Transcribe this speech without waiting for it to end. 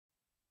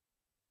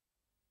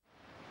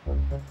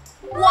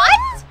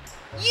What?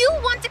 You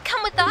want to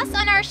come with us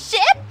on our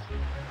ship?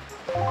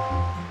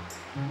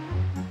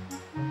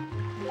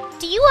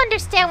 Do you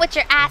understand what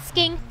you're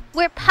asking?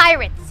 We're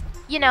pirates.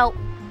 You know,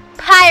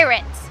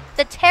 pirates.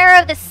 The terror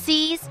of the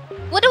seas.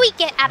 What do we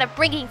get out of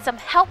bringing some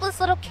helpless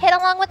little kid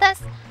along with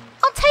us?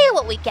 I'll tell you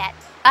what we get.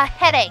 A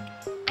headache.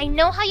 I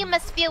know how you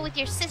must feel with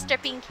your sister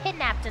being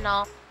kidnapped and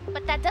all,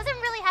 but that doesn't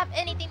really have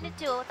anything to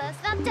do with us,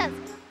 now does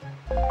it?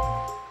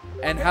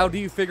 And how do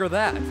you figure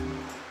that?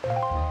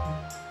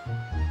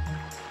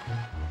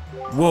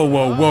 Whoa,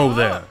 whoa, whoa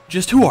there.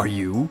 Just who are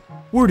you?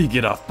 Where do you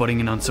get off butting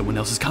in on someone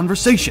else's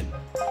conversation?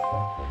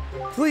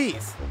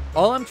 Please!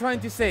 All I'm trying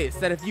to say is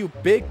that if you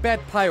big bad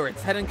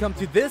pirates hadn't come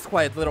to this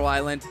quiet little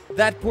island,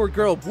 that poor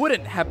girl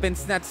wouldn't have been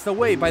snatched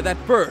away by that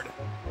bird.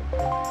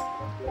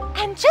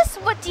 And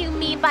just what do you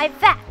mean by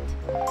that?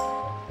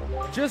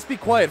 Just be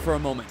quiet for a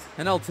moment,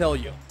 and I'll tell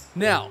you.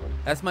 Now,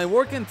 as my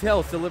work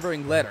entails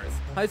delivering letters,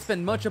 I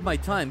spend much of my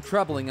time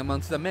traveling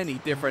amongst the many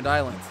different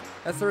islands.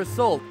 As a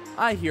result,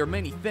 I hear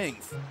many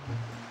things.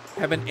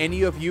 Haven't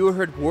any of you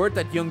heard word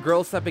that young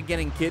girls have been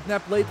getting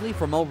kidnapped lately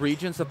from all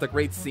regions of the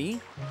Great Sea?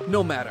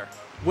 No matter.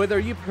 Whether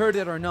you've heard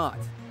it or not,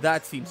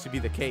 that seems to be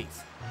the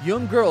case.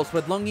 Young girls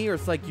with long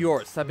ears like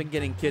yours have been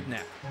getting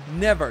kidnapped,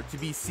 never to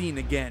be seen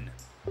again.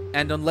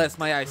 And unless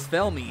my eyes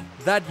fail me,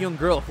 that young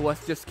girl who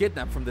was just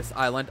kidnapped from this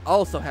island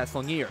also has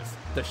long ears,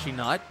 does she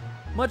not?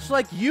 Much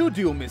like you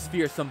do, Miss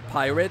Fearsome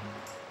Pirate.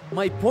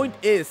 My point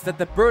is that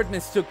the bird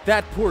mistook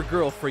that poor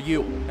girl for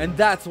you, and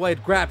that's why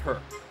it grabbed her.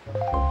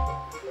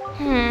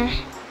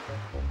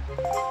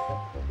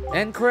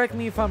 And correct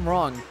me if I'm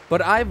wrong,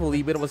 but I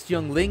believe it was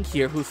young Link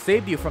here who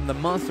saved you from the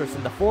monsters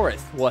in the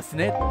forest,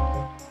 wasn't it?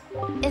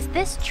 Is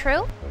this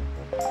true?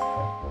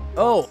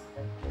 Oh,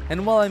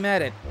 and while I'm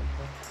at it,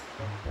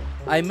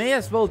 I may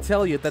as well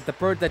tell you that the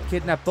bird that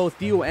kidnapped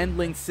both you and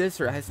Link's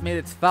sister has made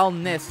its foul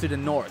nest to the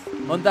north,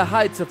 on the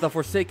heights of the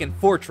Forsaken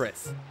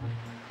Fortress.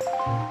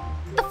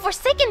 The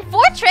Forsaken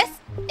Fortress?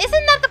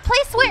 Isn't that the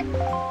place where...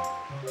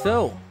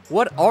 So,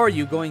 what are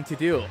you going to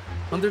do?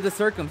 Under the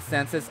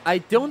circumstances, I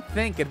don't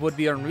think it would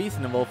be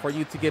unreasonable for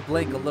you to give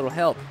Link a little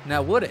help,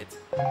 now would it?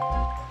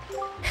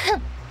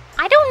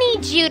 I don't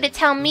need you to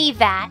tell me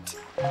that.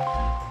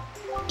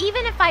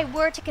 Even if I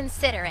were to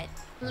consider it,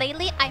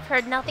 lately I've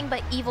heard nothing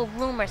but evil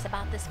rumors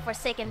about this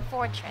Forsaken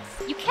Fortress.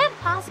 You can't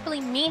possibly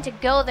mean to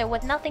go there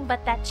with nothing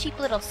but that cheap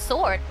little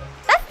sword.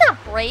 That's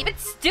not brave,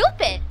 it's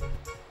stupid!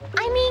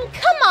 I mean,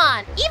 come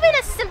on! Even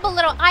a simple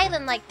little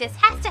island like this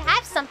has to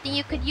have something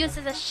you could use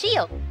as a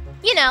shield.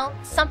 You know,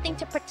 something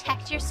to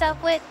protect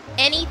yourself with,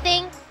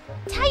 anything.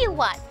 Tell you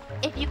what,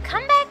 if you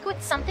come back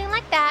with something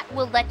like that,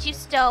 we'll let you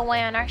stow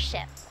away on our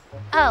ship.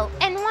 Oh,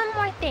 and one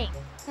more thing.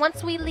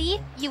 Once we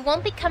leave, you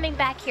won't be coming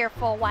back here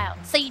for a while,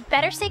 so you'd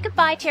better say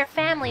goodbye to your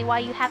family while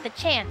you have the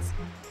chance.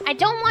 I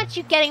don't want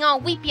you getting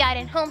all weepy-eyed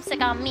and homesick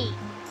on me.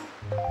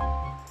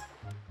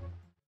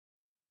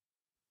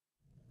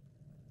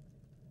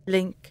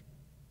 Link.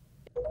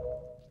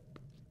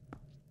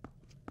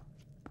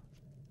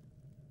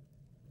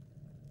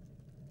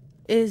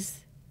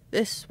 Is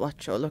this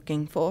what you're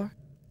looking for?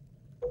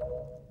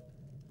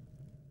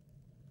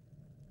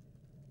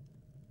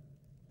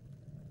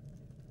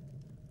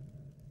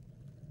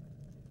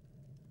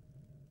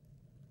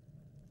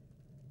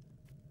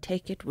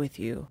 Take it with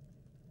you.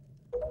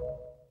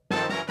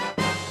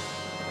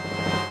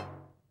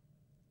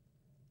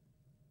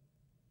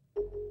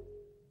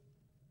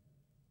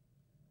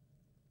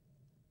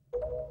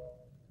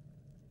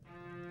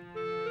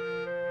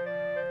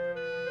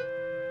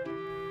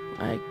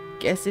 I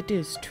guess it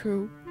is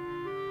true.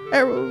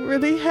 Errol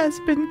really has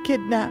been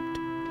kidnapped,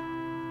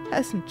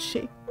 hasn't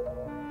she?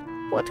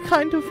 What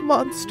kind of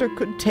monster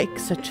could take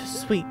such a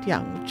sweet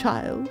young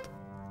child?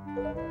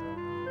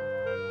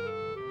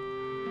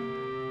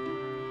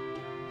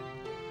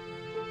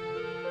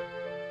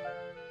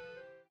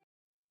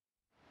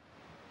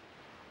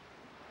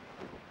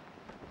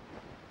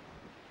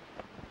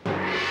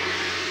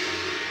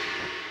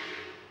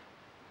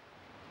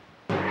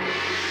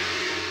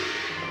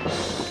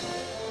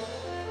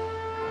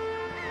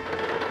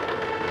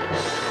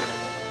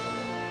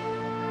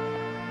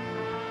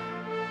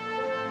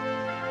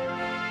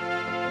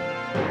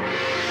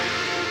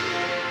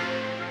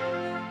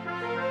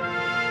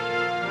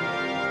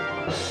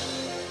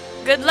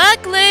 Good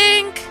luck,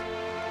 Link!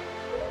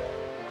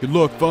 Good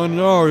luck finding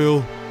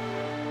Ariel.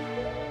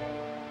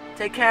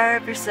 Take care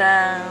of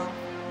yourself.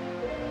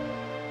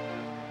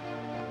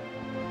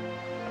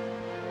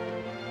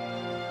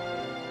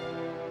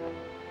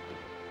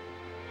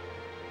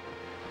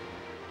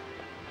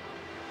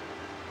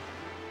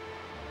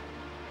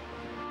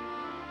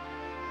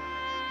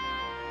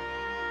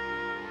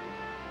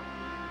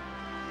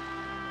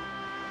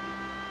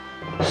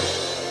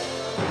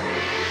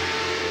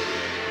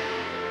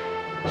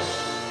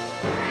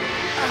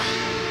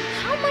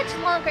 How much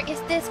longer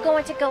is this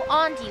going to go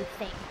on, do you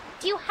think?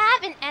 Do you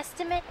have an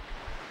estimate?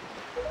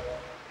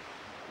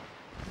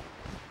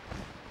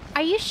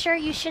 Are you sure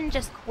you shouldn't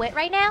just quit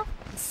right now?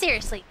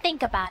 Seriously,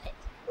 think about it.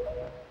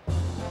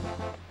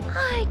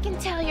 I can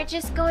tell you're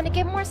just going to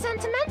get more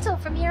sentimental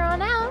from here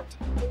on out.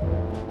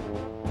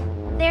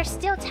 There's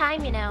still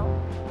time, you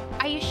know.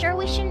 Are you sure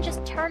we shouldn't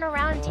just turn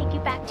around and take you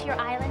back to your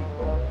island?